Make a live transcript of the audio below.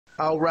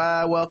All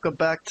right, welcome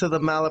back to the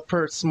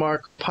Malapert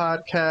Smark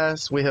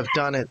podcast. We have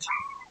done it.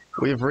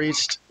 We've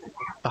reached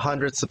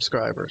 100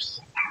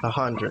 subscribers.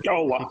 100.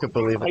 Oh, wow. If you could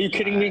believe it. Are you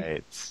kidding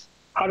me?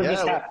 How did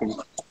this happen?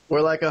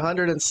 We're like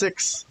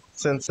 106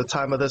 since the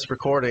time of this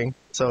recording.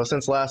 So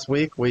since last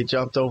week, we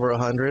jumped over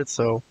 100.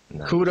 So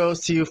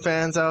kudos to you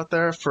fans out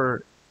there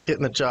for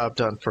getting the job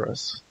done for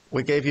us.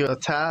 We gave you a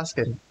task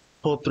and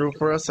pulled through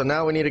for us. So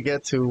now we need to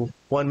get to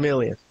 1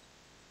 million.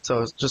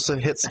 So just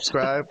hit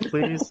subscribe,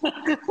 please.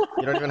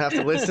 You don't even have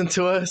to listen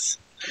to us.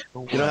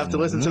 You don't have to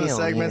listen to the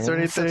segments or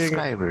anything.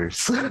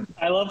 Subscribers.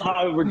 I love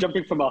how we're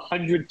jumping from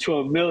 100 to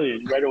 1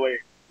 million right away.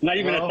 Not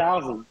even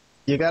 1,000.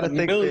 You got to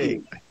think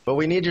big. But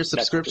we need your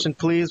subscription,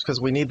 please,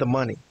 because we need the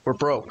money. We're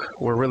broke.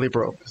 We're really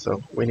broke.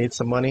 So we need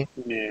some money.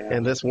 Yeah.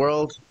 In this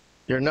world,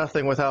 you're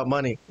nothing without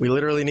money. We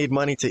literally need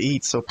money to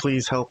eat. So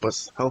please help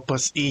us. Help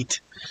us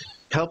eat.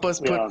 Help us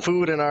put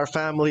food in our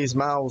families'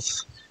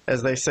 mouths,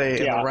 as they say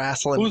in the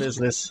wrestling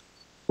business.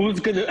 Who's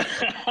gonna?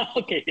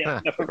 Okay, yeah.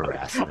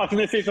 I was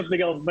gonna say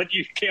something else, but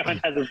Keon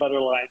has a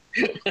better line.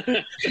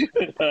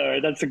 All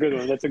right, that's a good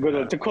one. That's a good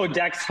one. To quote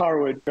Dax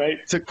Harwood, right?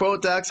 To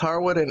quote Dax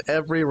Harwood and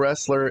every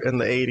wrestler in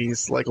the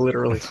 '80s, like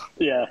literally.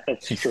 Yeah,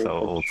 that's He's true. so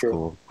old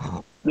school.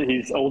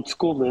 He's old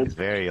school, man. He's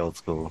very old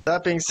school.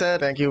 That being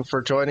said, thank you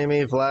for joining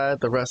me, Vlad,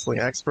 the wrestling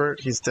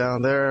expert. He's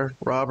down there.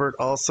 Robert,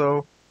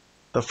 also,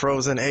 the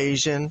frozen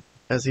Asian,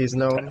 as he's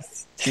known.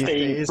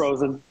 Staying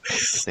frozen.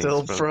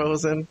 Still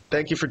frozen.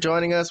 Thank you for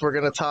joining us. We're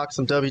going to talk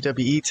some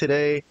WWE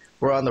today.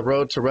 We're on the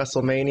road to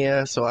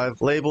WrestleMania, so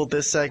I've labeled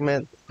this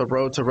segment The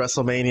Road to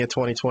WrestleMania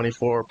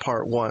 2024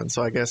 Part 1.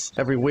 So I guess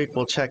every week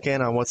we'll check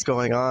in on what's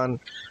going on,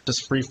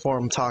 just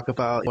freeform talk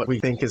about what we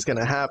think is going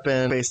to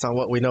happen based on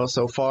what we know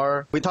so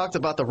far. We talked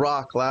about The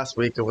Rock last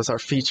week. It was our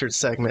featured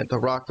segment, The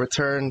Rock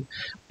Return.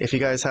 If you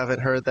guys haven't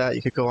heard that,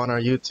 you could go on our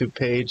YouTube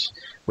page.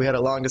 We had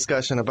a long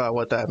discussion about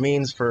what that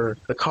means for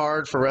the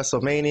card for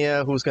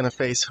WrestleMania, who's going to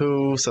face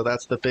who, so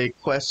that's the big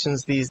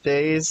questions these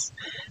days.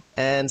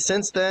 And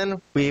since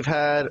then, we've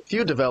had a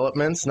few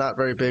developments, not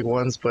very big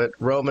ones, but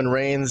Roman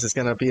Reigns is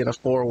going to be in a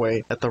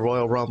four-way at the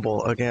Royal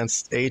Rumble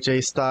against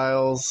AJ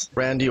Styles,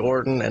 Randy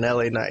Orton, and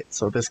LA Knight.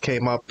 So this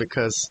came up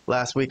because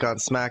last week on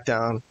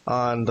SmackDown,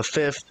 on the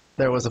 5th,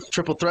 there was a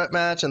triple threat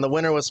match, and the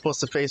winner was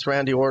supposed to face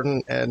Randy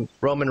Orton, and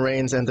Roman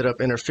Reigns ended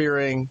up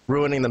interfering,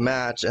 ruining the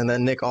match, and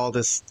then Nick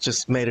Aldis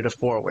just made it a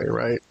four-way,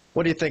 right?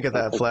 What do you think of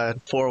that,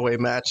 Vlad? Four-way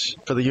match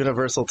for the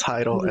Universal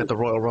title at the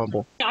Royal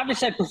Rumble.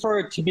 Obviously, I prefer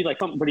it to be like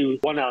somebody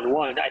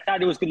one-on-one. I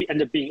thought it was going to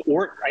end up being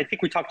Orton. I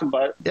think we talked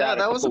about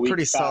that was a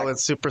pretty solid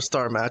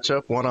superstar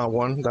matchup,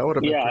 one-on-one. That would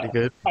have been pretty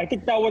good. I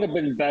think that would have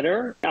been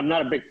better. I'm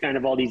not a big fan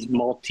of all these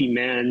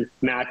multi-man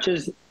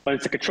matches, but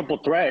it's like a triple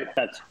threat.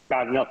 That's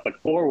bad enough,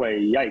 but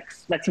four-way,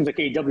 yikes. That seems like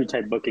AEW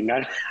type booking.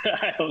 I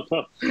don't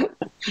know.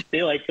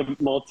 They like the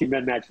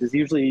multi-man matches.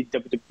 Usually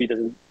WWE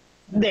doesn't.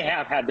 They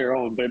have had their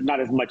own, but not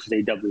as much as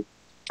AEW.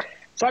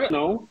 So I don't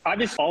know.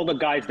 Obviously, all the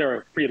guys there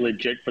are pretty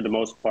legit for the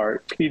most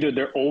part. Either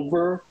they're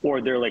over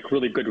or they're like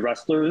really good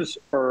wrestlers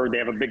or they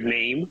have a big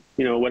name,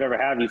 whatever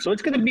have you. So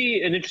it's going to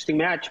be an interesting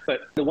match.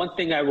 But the one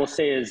thing I will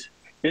say is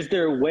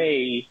there a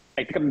way,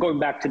 I think I'm going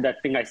back to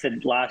that thing I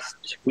said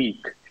last week,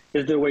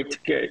 is there a way to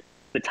get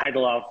the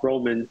title off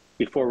Roman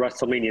before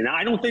WrestleMania? Now,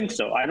 I don't think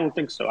so.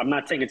 I'm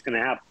not saying it's going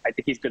to happen. I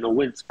think he's going to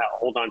win,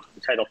 hold on to the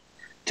title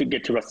to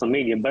get to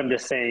WrestleMania. But I'm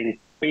just saying,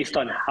 based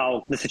on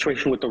how the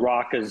situation with The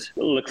Rock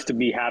looks to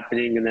be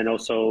happening, and then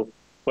also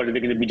what are they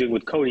going to be doing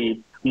with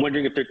Cody, I'm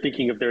wondering if they're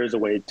thinking if there is a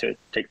way to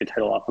take the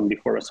title off him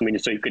before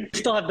WrestleMania, so you could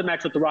still have the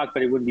match with The Rock,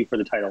 but it wouldn't be for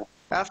the title.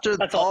 After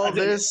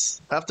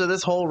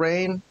this whole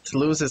reign, to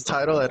lose his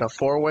title at a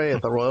four-way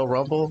at the Royal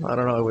Rumble, I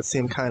don't know, it would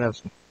seem kind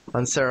of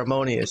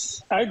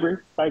unceremonious. I agree.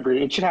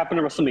 It should happen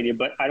at WrestleMania,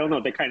 but I don't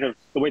know. The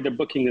way they're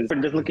booking is, it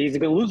doesn't look like he's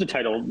going to lose the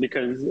title,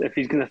 because if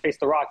he's going to face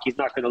The Rock, he's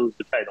not going to lose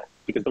the title,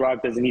 because The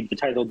Rock doesn't need the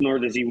title, nor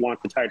does he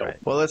want the title. Right.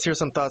 Well, let's hear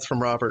some thoughts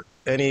from Robert.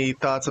 Any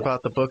thoughts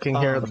about the booking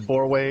here, the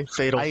four-way,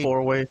 fatal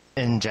four-way?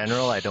 In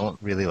general, I don't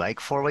really like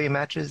four-way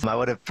matches. I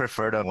would have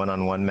preferred a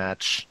one-on-one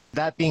match.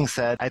 That being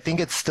said, I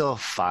think it's still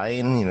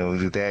fine.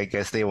 I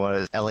guess they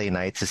want LA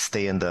Knight to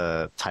stay in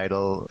the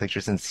title picture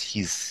since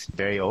he's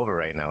very over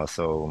right now,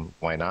 so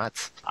why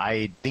not?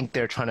 I think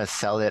they're trying to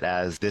sell it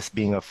as this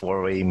being a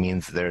four-way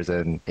means there's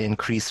an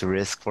increased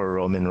risk for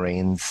Roman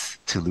Reigns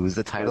to lose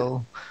the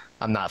title.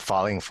 I'm not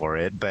falling for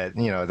it, but,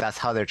 that's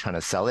how they're trying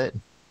to sell it.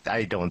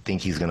 I don't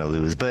think he's going to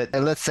lose, but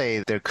let's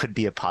say there could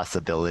be a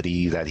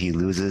possibility that he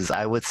loses.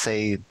 I would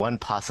say one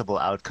possible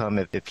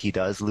outcome, if he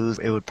does lose,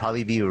 it would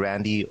probably be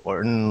Randy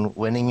Orton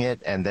winning it.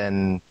 And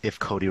then if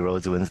Cody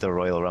Rhodes wins the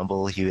Royal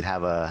Rumble, he would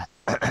have a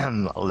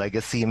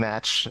legacy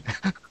match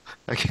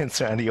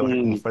against Randy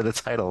Orton for the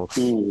title.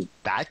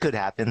 That could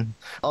happen.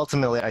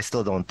 Ultimately, I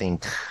still don't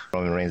think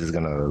Roman Reigns is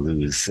going to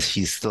lose.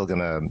 He's still going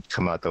to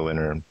come out the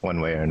winner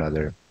one way or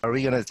another. Are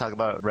we going to talk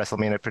about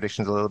WrestleMania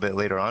predictions a little bit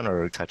later on,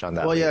 or touch on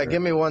that later? Yeah,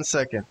 give me 1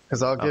 second,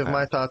 because I'll give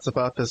my thoughts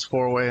about this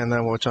four-way, and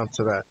then we'll jump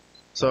to that.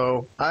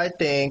 So I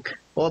think,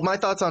 my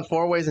thoughts on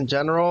four-ways in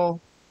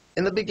general,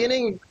 In the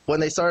beginning, when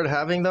they started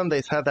having them,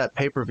 they had that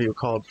pay-per-view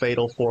called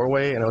Fatal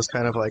 4-Way, and it was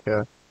kind of like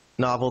a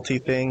novelty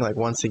thing, like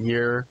once a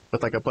year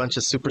with like a bunch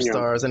of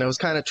superstars. And it was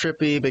kind of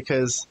trippy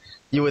because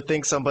you would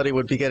think somebody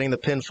would be getting the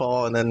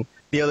pinfall, and then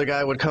the other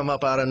guy would come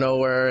up out of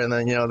nowhere, and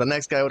then, the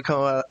next guy would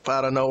come up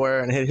out of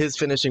nowhere and hit his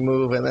finishing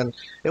move, and then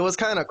it was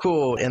kind of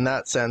cool in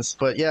that sense.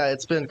 But yeah,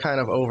 it's been kind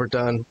of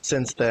overdone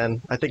since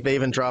then. I think they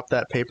even dropped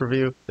that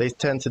pay-per-view. They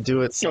tend to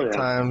do it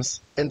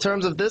sometimes. In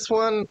terms of this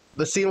one,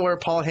 the scene where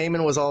Paul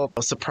Heyman was all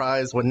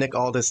surprised when Nick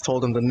Aldis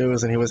told him the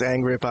news and he was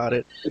angry about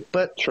it.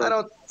 But I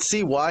don't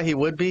see why he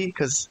would be,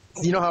 because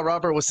you know how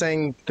Robert was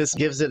saying this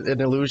gives it an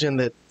illusion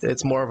that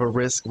it's more of a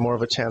risk, more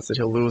of a chance that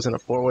he'll lose in a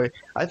 4-way.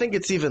 I think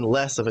it's even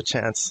less of a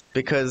chance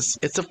because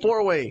it's a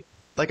 4-way,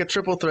 like a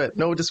triple threat,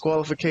 no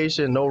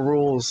disqualification, no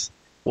rules.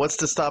 What's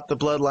to stop the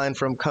Bloodline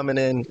from coming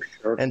in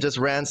and just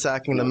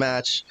ransacking the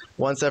match?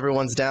 Once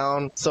everyone's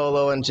down,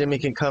 Solo and Jimmy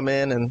can come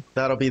in and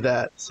that'll be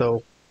that.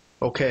 So,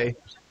 okay.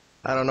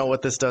 I don't know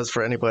what this does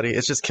for anybody.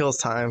 It just kills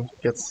time.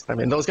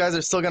 Those guys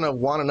are still going to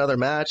want another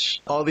match.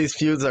 All these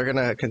feuds are going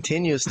to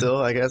continue still,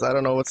 I guess. I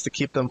don't know what's to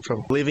keep them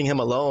from leaving him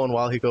alone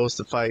while he goes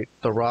to fight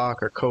The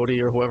Rock or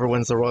Cody or whoever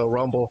wins the Royal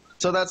Rumble.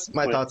 So that's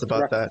my thoughts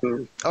about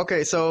that.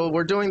 Okay, so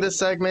we're doing this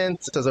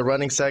segment as a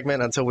running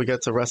segment until we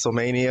get to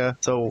WrestleMania.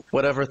 So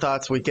whatever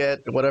thoughts we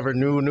get, whatever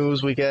new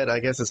news we get, I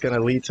guess it's going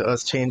to lead to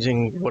us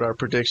changing what our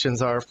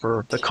predictions are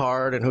for the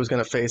card and who's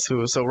going to face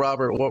who. So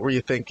Robert, what were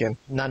you thinking?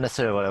 Not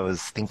necessarily what I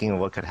was thinking of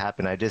what could happen.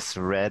 I just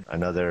read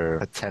another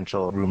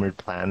potential rumored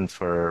plan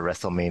for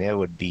WrestleMania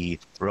would be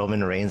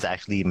Roman Reigns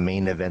actually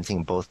main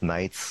eventing both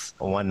nights.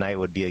 One night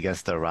would be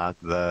against The Rock,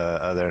 the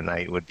other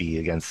night would be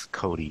against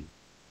Cody.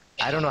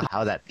 I don't know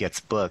how that gets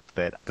booked,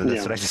 but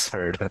that's what I just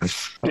heard.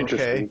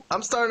 Okay.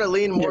 I'm starting to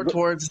lean more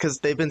towards, because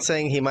they've been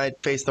saying he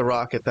might face The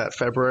Rock at that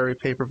February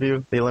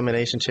pay-per-view, the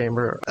Elimination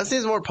Chamber. That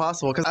seems more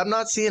possible, because I'm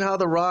not seeing how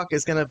The Rock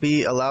is going to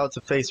be allowed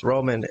to face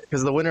Roman,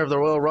 because the winner of the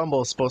Royal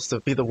Rumble is supposed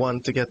to be the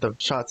one to get the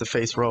shot to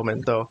face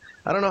Roman, though.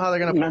 I don't know how they're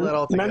going to pull that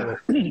all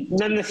together.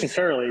 Not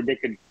necessarily. They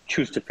could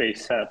choose to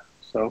face Seth,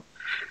 so...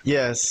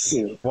 Yes.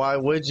 Why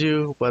would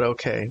you? But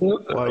okay.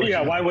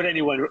 Why would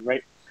anyone,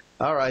 right?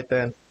 All right,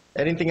 then.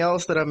 Anything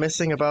else that I'm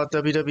missing about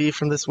WWE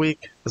from this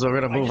week? Because we're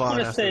going to move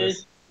on after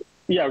this.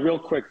 Yeah, real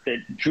quick,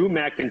 that Drew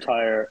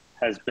McIntyre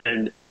has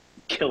been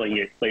killing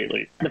it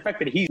lately. The fact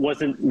that he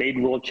wasn't made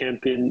world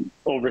champion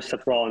over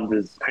Seth Rollins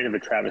is kind of a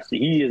travesty.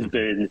 He has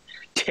been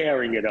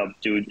tearing it up,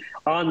 dude.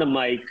 On the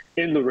mic,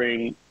 in the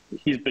ring,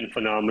 he's been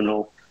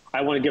phenomenal. I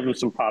want to give him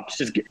some props.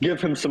 Just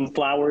give him some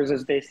flowers,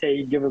 as they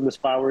say. Give him his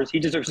flowers. He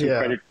deserves some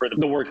credit for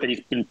the work that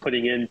he's been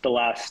putting in the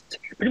last,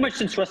 pretty much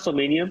since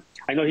WrestleMania.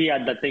 I know he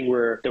had that thing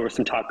where there was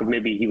some talk of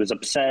maybe he was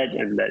upset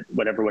and that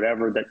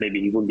whatever, that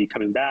maybe he wouldn't be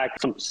coming back,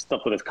 some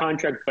stuff with his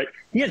contract, but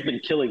he has been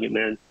killing it,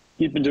 man.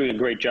 He's been doing a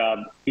great job.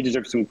 He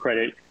deserves some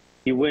credit.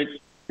 He went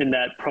in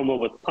that promo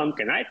with Punk,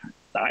 and I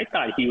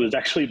thought he was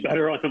actually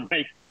better on the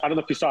mic. I don't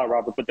know if you saw it,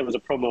 Robert, but there was a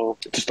promo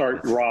to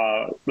start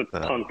Raw with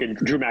Punk and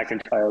Drew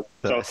McIntyre.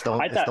 It's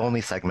the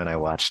only segment I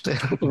watched.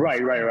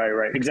 Right.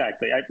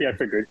 Exactly. I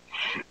figured.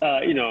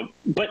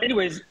 But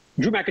anyways,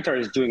 Drew McIntyre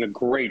is doing a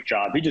great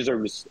job. He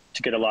deserves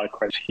to get a lot of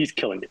credit. He's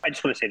killing it. I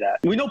just want to say that.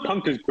 We know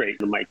Punk is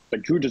great on the mic,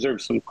 but Drew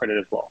deserves some credit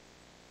as well.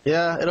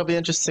 Yeah, it'll be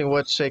interesting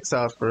what shakes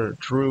out for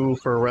Drew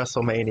for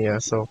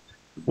WrestleMania. So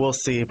we'll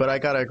see. But I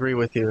got to agree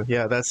with you.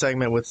 Yeah, that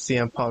segment with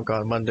CM Punk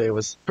on Monday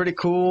was pretty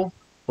cool.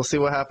 We'll see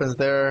what happens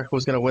there.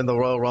 Who's going to win the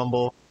Royal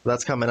Rumble?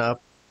 That's coming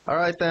up. All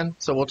right, then.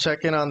 So we'll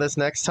check in on this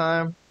next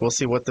time. We'll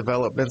see what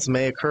developments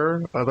may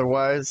occur.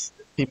 Otherwise,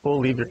 people,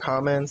 leave your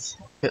comments,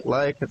 hit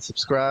like, and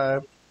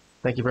subscribe.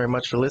 Thank you very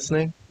much for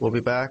listening. We'll be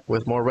back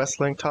with more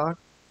wrestling talk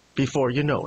before you know it.